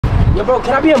Yo, bro,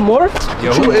 can I be a morph?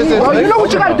 Yo, who is this? Bro, you know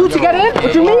what you gotta do to get in?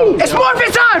 What you mean? It's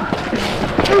morphin' time!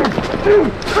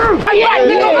 Yeah,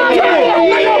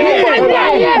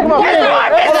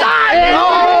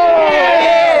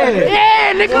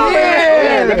 nigga!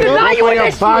 Now you in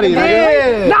this shit,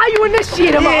 nigga! Now you in this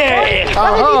shit, what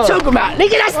are you talking about?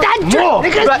 Nigga, that's that shit!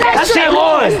 Nigga, that's that shit!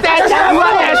 More!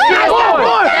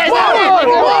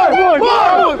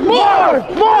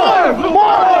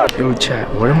 Yo, chat,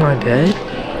 what am I dead?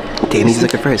 Danny's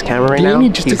looking for his camera right now. Danny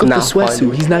just took off the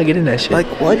sweatsuit. He's not getting that shit. Like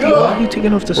what? Why are you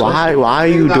taking off the sweatsuit? Why are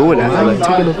you doing that? Why are you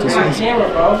taking off the sweatsuit?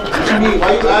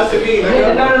 Why you asking me,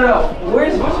 nigga? No.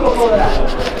 Where's your phone at?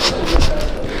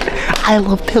 I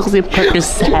love pills and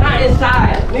Percocet. Not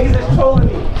inside. Niggas is trolling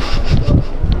me.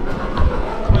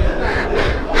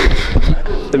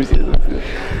 Let me see this.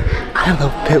 I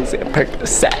love pills and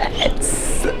Percocets.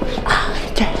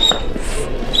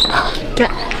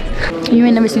 You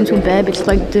ain't never seen two bad bitches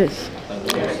like this.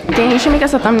 Dang, you should make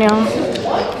us a thumbnail.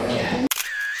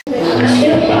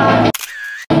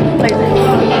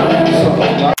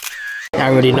 I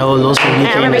already know those from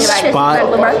UK in the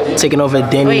spot, taking over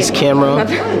Danny's camera,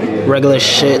 regular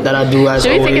shit that I do as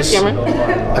Should we always. take his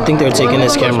camera? I think they're taking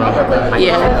his camera.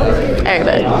 Yeah. Alright,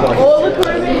 bet.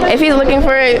 If he's looking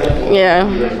for it, yeah.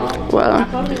 Well,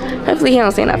 hopefully he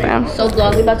don't say nothing. So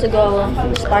vlog, we about to go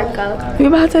spark up. We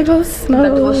about to go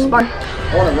smoke.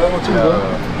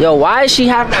 Yo, why is she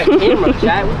having my camera,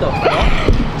 Chad? What the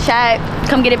fuck? Chat,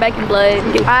 come get it back in blood.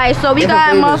 Alright, so we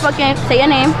got motherfucking, say your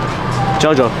name.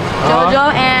 Jojo.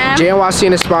 Jojo and JNYC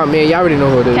in the spot, man. Y'all already know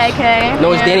who it is. KK.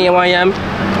 No, it's Danny and YM.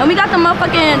 And we got the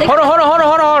motherfucking. Hold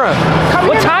on.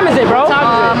 What time is it, bro?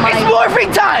 It's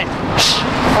morphing time!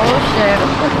 Oh shit.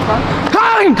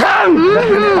 Time!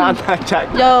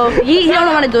 Yo, he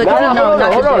don't want to do it because he knows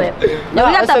not to do it. Yo,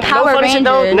 we got the Power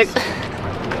Rangers.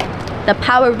 The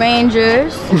Power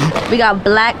Rangers. We got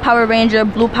black Power Ranger,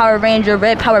 blue Power Ranger,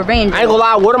 red Power Ranger. I ain't gonna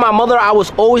lie, word of my mother, I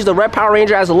was always the red Power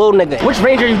Ranger as a little nigga. Which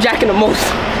Ranger you jacking the most?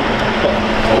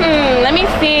 Let me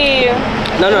see.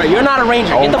 No, you're not a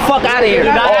Ranger. Get the fuck out of here.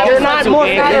 You're not more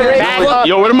not a Ranger.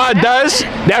 Yo, what am I does?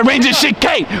 That Ranger shit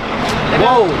cake.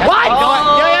 Whoa. What?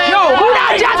 Yo, who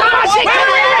not jacking my shit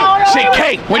cake? Shit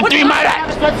cake. When 3 might that?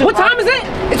 What time is it?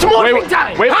 It's morphing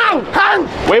time. Wait. Hang.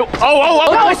 Wait. Oh.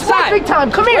 No, it's morphing time.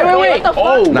 Come here. Wait.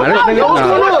 Oh. Nah, this nigga. What's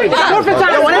going on? It's morphing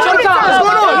time. What's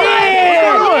going on?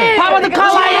 Yeah. Pop out the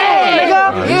collar.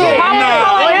 Yeah.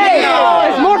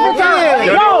 It's morphing time.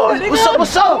 Yo,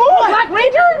 what's up? Black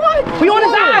Ranger? What? We on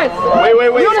his eyes. Wait.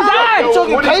 We on his eyes. Yo,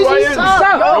 who these YNs?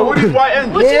 Yo, who these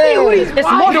YNs? What you mean? It's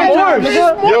morphing time.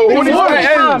 Yo, who these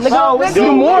YNs?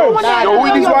 Yo, who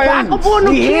these YNs?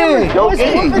 Yo,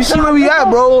 You see where we at,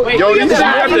 bro? Yo, these niggas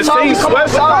have the same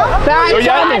sweatshirt. Yo,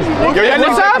 y'all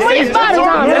niggas have the same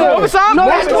sweatshirt. What's up? No,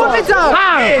 it's morphing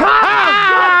time.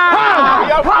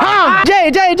 Jay,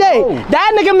 that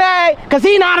nigga mad cause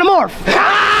he not a morph.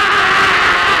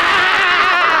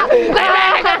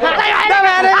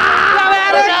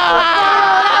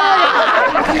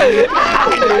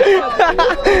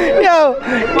 Yo,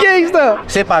 gangsta.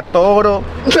 Sepa toro.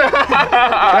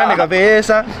 Grande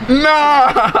cabeza.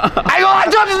 Nah. I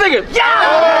drop this nigga.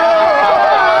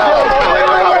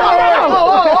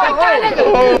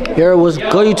 Yo, what's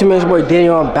good, YouTube man? It's your boy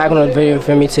Daniel. I'm back on a video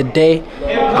for me today.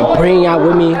 I'm bringing out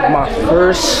with me my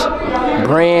first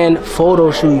brand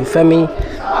photo shoot. You feel me?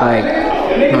 Like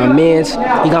my man's,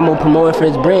 he got more promoting for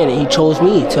his brand, and he chose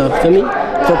me to feel me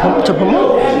to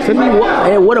promote. You feel me?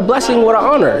 And what a blessing, what an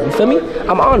honor. You feel me?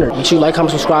 I'm honored. Make sure you like,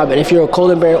 comment, subscribe, and if you're a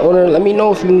clothing brand owner, let me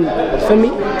know if you feel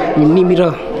me. You need me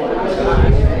to.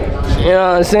 You know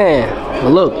what I'm saying?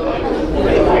 But look.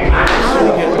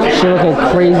 Shit looking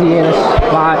crazy in a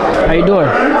spot. How you doing?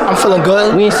 I'm feeling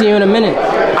good. We ain't seen you in a minute.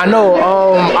 I know.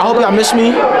 I hope y'all miss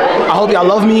me. I hope y'all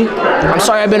love me. I'm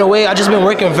sorry I've been away. I just been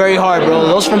working very hard, bro.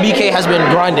 Those from BK has been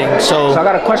grinding. So I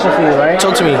got a question for you, right?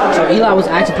 Talk to me. So Eli was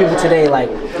asking people today, like,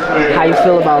 how you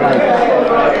feel about like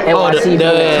NYC being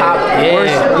the top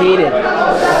worst dated.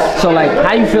 So like,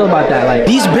 how you feel about that? Like,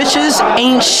 these bitches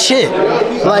ain't shit.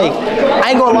 Like, I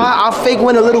ain't gonna lie, I'll fake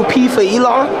win a little P for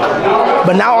Elon,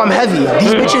 but now I'm heavy.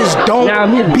 These bitches don't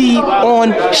be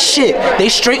on shit. They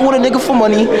straight with a nigga for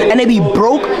money, and they be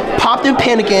broke, popped and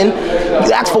panicking.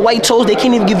 You ask for white toes, they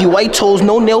can't even give you white toes,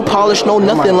 no nail polish, no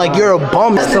nothing. Like, you're a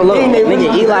bum. So look,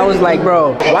 nigga, Eli was like,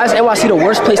 bro, why is NYC the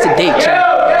worst place to date, Chad?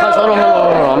 Cause hold on.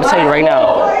 I'm gonna tell you right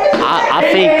now. I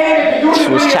think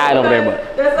it was Chad over there, but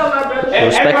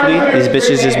respectfully, these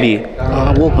bitches just be. These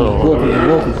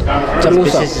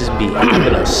bitches just be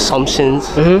having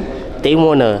assumptions. They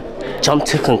wanna jump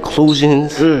to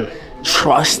conclusions.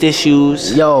 trust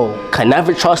issues. Yo, Can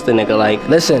never trust a nigga. Like,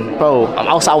 listen. bro, I'm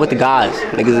outside with the guys.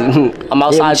 Niggas, I'm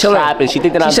outside chilling. trapping. She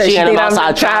think that I'm said she cheating. think I'm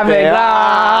outside trapping.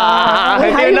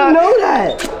 How you know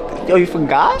that? Yo, you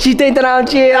forgot? She think that I'm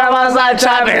cheating. I'm outside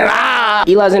trapping.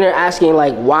 Eli's in there asking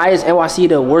like, why is NYC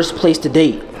the worst place to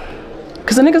date?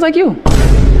 Cause the niggas like you.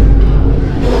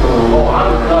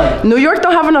 New York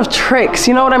don't have enough tricks,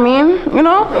 you know what I mean? You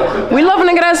know? We love a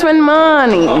nigga that spend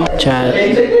money.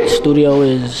 Chad, studio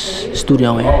is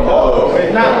studioing.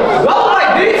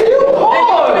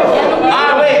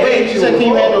 Wait. She said, can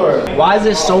you handle her? Why is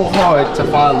it so hard to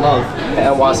find love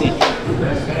at NYC?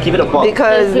 Keep it a buck.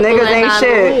 Because niggas ain't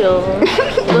shit.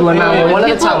 People are not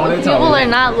loyal. People are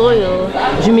not loyal.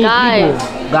 What you mean Guys,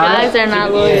 people? guys are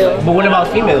not loyal. But what about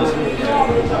females?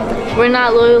 We're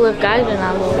not loyal if guys are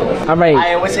not loyal. All right.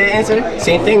 Alright, what's your answer?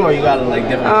 Same thing, or you got like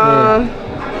different?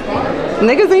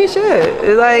 Niggas ain't shit.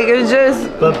 It's like, it's just,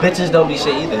 But bitches don't be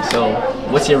shit either. So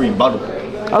what's your rebuttal?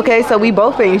 okay, so we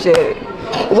both ain't shit.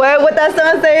 What that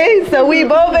song say? So we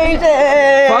both ain't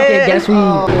shit. Fuck it, guess we.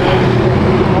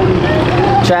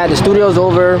 Chad, the studio's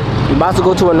over. We about to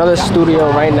go to another studio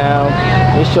right now.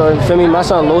 Make sure, you feel me? My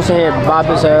son Los in here, bop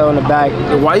his hell in the back.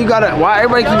 Why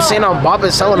everybody keeps saying I'm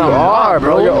bopping selling? I'm not,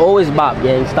 bro. You're always bop,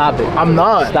 gang. Stop it. I'm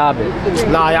not. Stop it.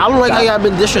 Nah, I don't like how y'all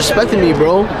been disrespecting me,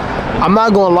 bro. I'm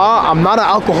not gonna lie, I'm not an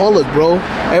alcoholic, bro.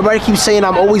 Everybody keeps saying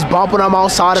I'm always bopping when I'm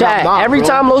outside and I'm Chad, not, every bro.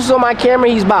 time Los is on my camera,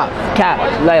 he's bop. Cap.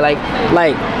 Like,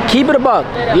 keep it a buck.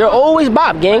 You're always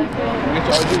bop, gang.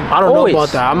 I don't always. know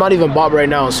about that. I'm not even bop right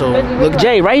now, so look.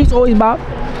 Jay, right? He's always bop.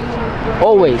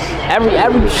 Always. Every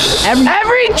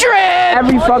trip.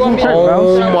 Every fucking trip,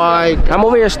 bro. Oh my. I'm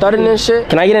over here studying and shit.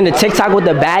 Can I get into TikTok with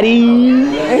the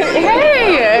baddies?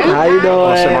 Hey. How you doing?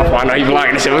 Oh, shit, my fault. I know you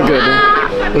vlogging this shit. What's good, man?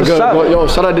 What's good? up? Yo,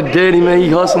 shout out to Danny, man. He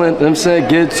hustling. You know what I'm saying?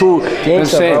 Get to it. You know what I'm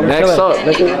Gangsta, saying? bro. Next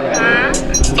Chilling. up.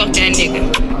 Fuck that nigga.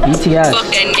 BTS. Fuck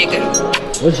that nigga.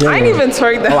 What's your I ain't name? even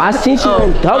twerk that. Oh, I seen you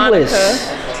in Douglas.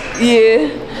 Yeah.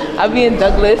 I be in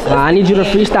Douglas. I need you to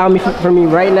freestyle me for me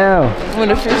right now. With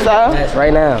a freestyle. Yes,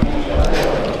 right now.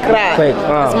 Quick.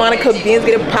 It's Monica Beans,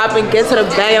 get it poppin', get to the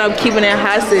bag, and I'm keeping it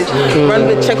hostage. Run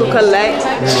the check or collect,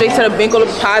 straight to the bank or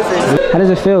deposit. How does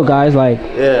it feel, guys? Like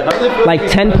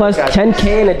 10 plus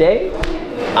 10K in a day?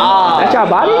 That's your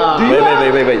body?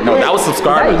 Wait. No, that was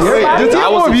subscribers. Is that your body? That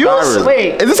was subscribers.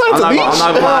 Wait. Is this time to leech? I'm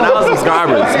not gonna lie, that was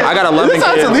subscribers. I got 11K. Is this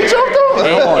time to leech up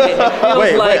though?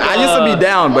 Wait, I used to be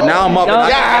down, but now I'm up.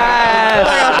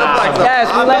 Yes,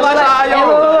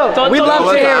 we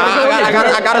love to hear it. I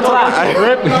gotta talk.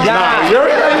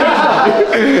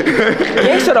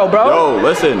 Gangsta though, bro. Yo,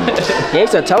 listen.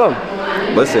 Gangsta, tell him.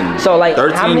 Listen. So like,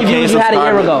 how many 13K views you had a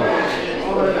year ago?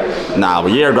 Nah, a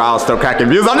year ago I was still cracking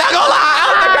views. I'm not gonna lie, I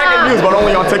was still cracking views, but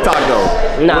only on TikTok though.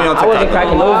 Nah, Only on I TikTok, wasn't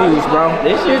cracking no views, bro.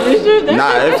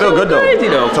 Nah, it feel good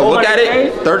though. So look at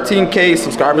it, 13K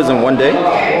subscribers in one day.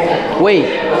 Wait,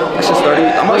 That's just 30.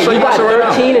 I'm gonna wait, show you you my got shit right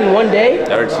now. 13 in one day?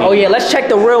 13. Oh yeah, let's check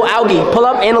the real Algie. Pull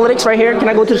up analytics right here. Can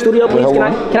I go to the studio, please?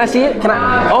 Can I see it? Can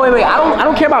I? Oh wait, I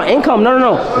don't care about income.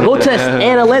 No. Go to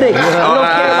analytics. We don't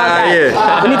care about that.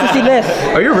 Yeah. We need to see this.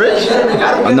 Are you rich?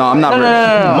 No, I'm not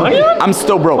rich. No. I'm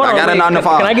still broke. I got a 9 to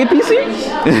 5. Can I get PC?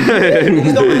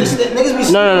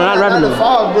 No, not revenue.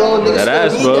 That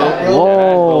ass, bro.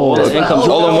 Whoa.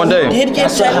 All in one day. Did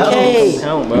get 7K.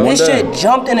 This shit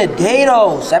jumped in a day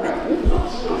though.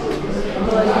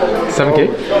 7K?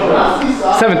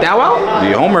 7th hour?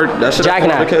 The homework. That shit. Jacking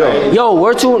that. Yo,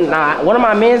 where to? Nah, one of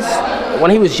my mans,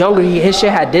 when he was younger, his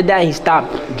shit had did that. And he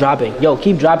stopped dropping. Yo,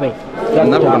 keep dropping. I'm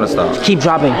never gonna stop. Keep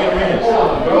dropping.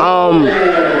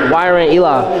 Wiring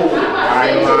Eli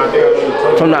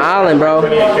from the island, bro.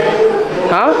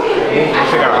 Huh?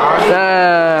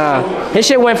 Nah. His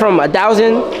shit went from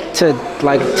 1,000 to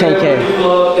like 10K.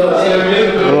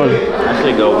 That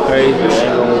shit go crazy.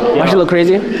 Why shit look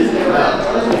crazy?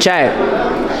 Chad.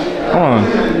 Hold on.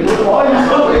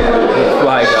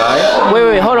 Fly guy.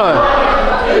 Wait, hold on.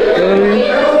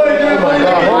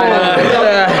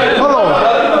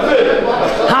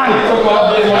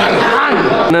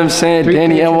 You know what I'm saying?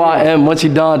 Danny NYM, once he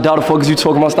done, how the fuck is you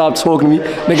talking about? Stop talking to me.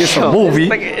 Nigga, it's a movie. You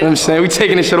know what I'm saying? We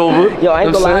taking this shit over. Yo, I ain't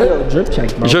You know gonna lie, what I'm yo, drip check,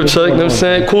 bro. Drip check, you know what I'm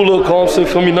saying? Cool little calm shit,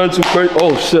 feel me? Nothing too crazy.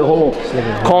 Oh shit, hold on.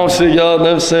 Calm shit, y'all, you know what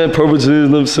I'm saying? Purple jeans, you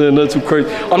know what I'm saying? Nothing too crazy.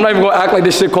 I'm not even gonna act like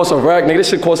this shit costs a rack, nigga. This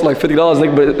shit costs like $50,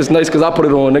 nigga, but it's nice because I put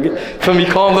it on, nigga. Feel me?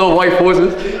 Calm little white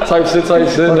forces, type shit,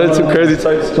 nothing too crazy,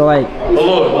 type shit. So like,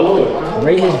 Hello.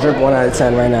 rate his drip 1 out of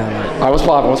 10 right now. Like. Alright, what's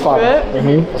poppin'? What's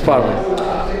poppin'? What's poppin'?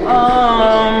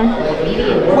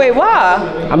 Wait, why?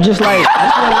 I'm just like, I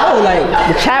just wanna know, like,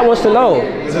 the chat wants to know.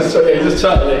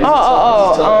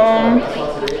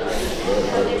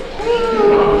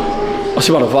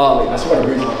 she about to violate. She about to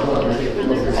bring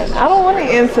I don't want to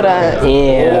answer that.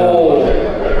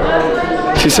 Yeah.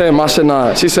 She saying my shit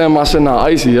not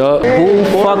icy, yo. Who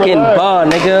fucking bar,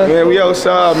 nigga? Man, we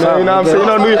outside, man. You know what I'm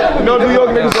saying? You know New York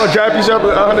niggas gonna drop each other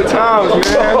 100 times, man.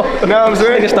 You know what I'm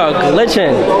saying? Niggas start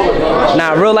glitching.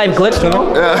 Nah, real life glitch, you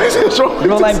know? Yeah,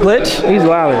 real life glitch? He's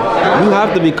wildin'. You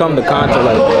have to become the content,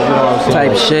 like, you know what I'm saying?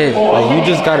 Type shit. Like, you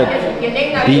just gotta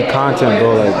be content,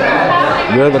 bro. Like,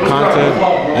 you're the content,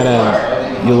 and then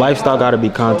your lifestyle gotta be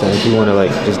content if you wanna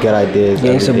like just get ideas.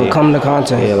 Yeah, so become the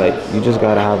content. Yeah, like you just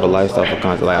gotta have a lifestyle for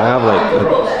content. Like I have like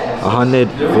 100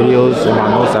 videos in my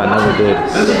notes that I never did.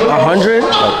 100?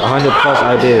 Like 100 plus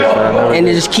ideas that I never and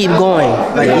did. they just keep going,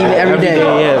 like even every day.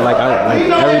 Yeah, like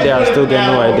every day I still get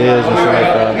new ideas and shit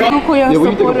like that. You call your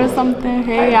support or something?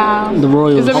 Hey y'all. The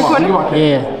Royals. Is it recording?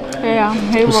 Yeah. Hey y'all.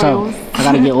 Hey What's Royals. up? I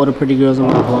gotta get all the pretty girls on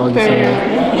my vlog.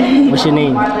 What's your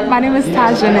name? My name is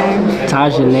Tajane.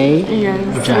 Tajane? Yes.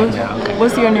 Okay.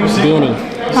 What's your name? Danny.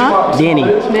 Huh? Danny.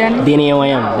 Danny? Danny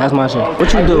OAM. That's my shit.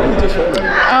 What you do?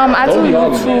 I do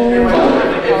YouTube.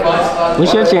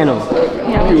 What's your channel?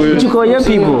 Yeah. What you call your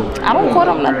people? I don't call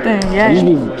them nothing. Yeah. You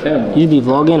just be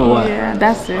vlogging or what? Yeah,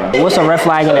 that's it. What's a red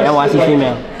flag in an NYC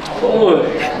female?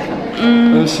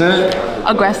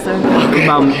 Aggressive.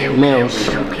 About males.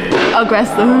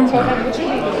 Aggressive.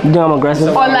 You know I'm aggressive?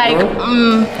 Or like,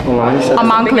 a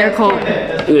Montclair coat.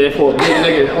 Yeah, for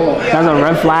nigga, hold on. That's a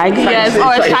red flag? Yes,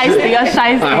 or a shiesty,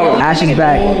 Ash is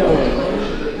back.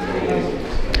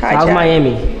 Hi, How's Jack.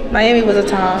 Miami? Miami was a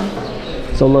time.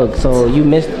 So look, so you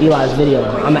missed Eli's video.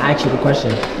 I'm gonna ask you the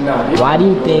question. Why do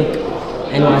you think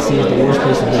NYC is the worst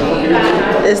place to be?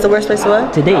 It's the worst place to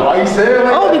what? To date.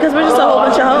 Oh, because we're just a whole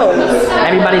bunch of hoes.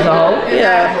 Everybody's a hoe?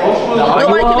 Yeah.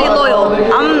 Nobody can be loyal.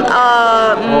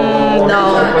 No.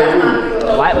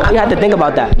 Why you have to think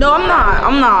about that? No, I'm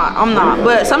not.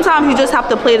 But sometimes you just have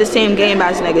to play the same game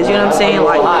as niggas. You know what I'm saying?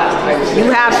 Like,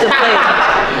 you have to play.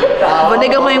 If a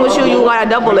nigga playing with you, you gotta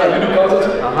double it.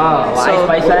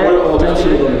 Spice that?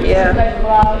 Yeah.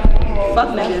 Fuck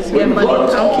niggas, get money. I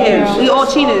don't care. We all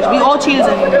cheaters. We all cheaters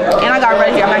in here. And I got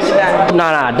red hair. I'm actually back.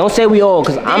 Nah. Don't say we all,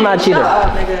 cause I'm not a cheater.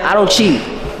 I don't cheat.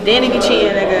 Danny be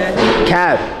cheating, nigga.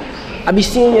 Cap. I be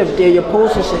seeing your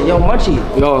posts and shit. Yo, Munchie.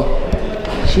 Yo.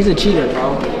 She's a cheater,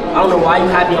 bro. I don't know why you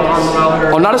have your arm around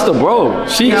her. Oh, not as the bro.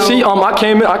 She I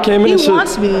came in and shit. He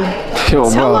wants me. Yo,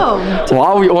 Tell bro. him. Why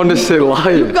are we on this shit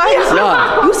live?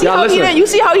 You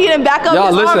see how he didn't back up?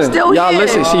 His arm still here.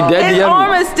 Listen, she dead His DM me.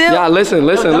 arm is still. Yeah, listen.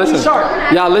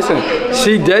 Yeah, listen.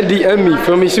 She dead DM me,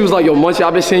 feel me? She was like, yo, Munchie,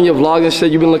 I've been seeing your vlogs and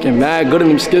shit. You been looking mad good in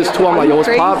them skits too. I'm like, yo, what's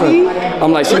poppin'?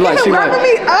 I'm like, she like. rubbing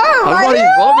me up. I'm like, you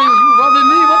rubbing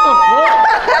me? What the fuck?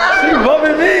 She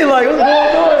rubbing me? Like, what's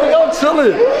going on? Like, I'm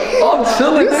chilling.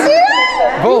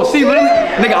 Bro, see, literally,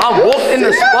 nigga, I walked in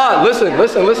the spot. Listen.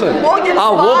 I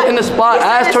walked in the spot,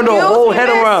 ass turned the whole head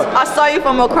around. I saw you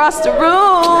from across the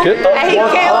room. Get the and he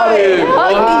fuck came out over of here, and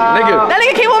hugged me. nigga. That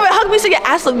nigga came over and hugged me, so your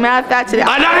ass look mad fat today.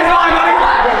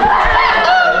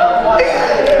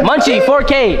 Munchie,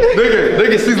 4K.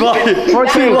 Nigga, she's lying. 4K.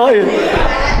 She's lying.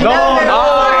 No.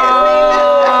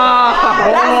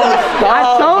 I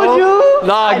told you.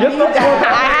 Nah, get the fuck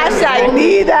out. I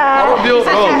need that.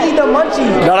 I need the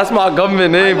Munchie. Nah, that's my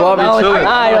government name, bro. I be chilling.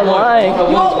 Nah, you're lying.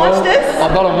 You want to munch this?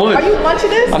 I'm not a munch. Are you munching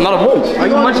this? I'm not a munch. Are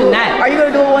you munching that? Are you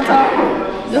gonna do it one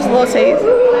time? Just a little taste.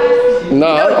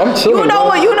 Nah, I'm chilling.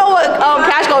 You know what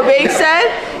Cash Go Big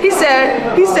said? He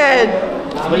said.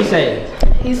 What he said?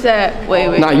 He said,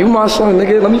 wait. Nah, you my son,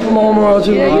 nigga. Let me put my arm around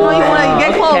you. Yeah, you know you wanna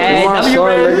get close. You my son,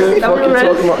 nigga. Fuck you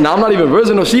talking about. Nah, I'm not even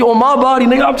risen. No, she on my body,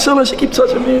 nigga. I'm chilling. She keep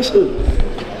touching me and shit.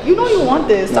 You know you want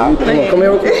this. Stop playing. Come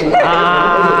here real quick.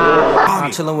 I'm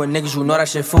chillin' with niggas, you know that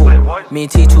shit fool. Me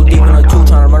and T too deep in the two,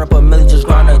 tryna run up a million, just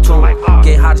grind a two.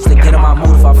 Get hot just to get in my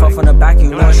mood. If I fuck from the back,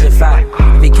 you know that shit fat.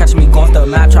 If he catch me going off the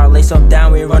map, try to lay some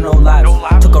down, we ain't run no laps.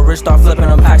 Took a risk, start flipping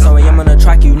them packs, so when I'm on the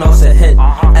track, you know it's a hit.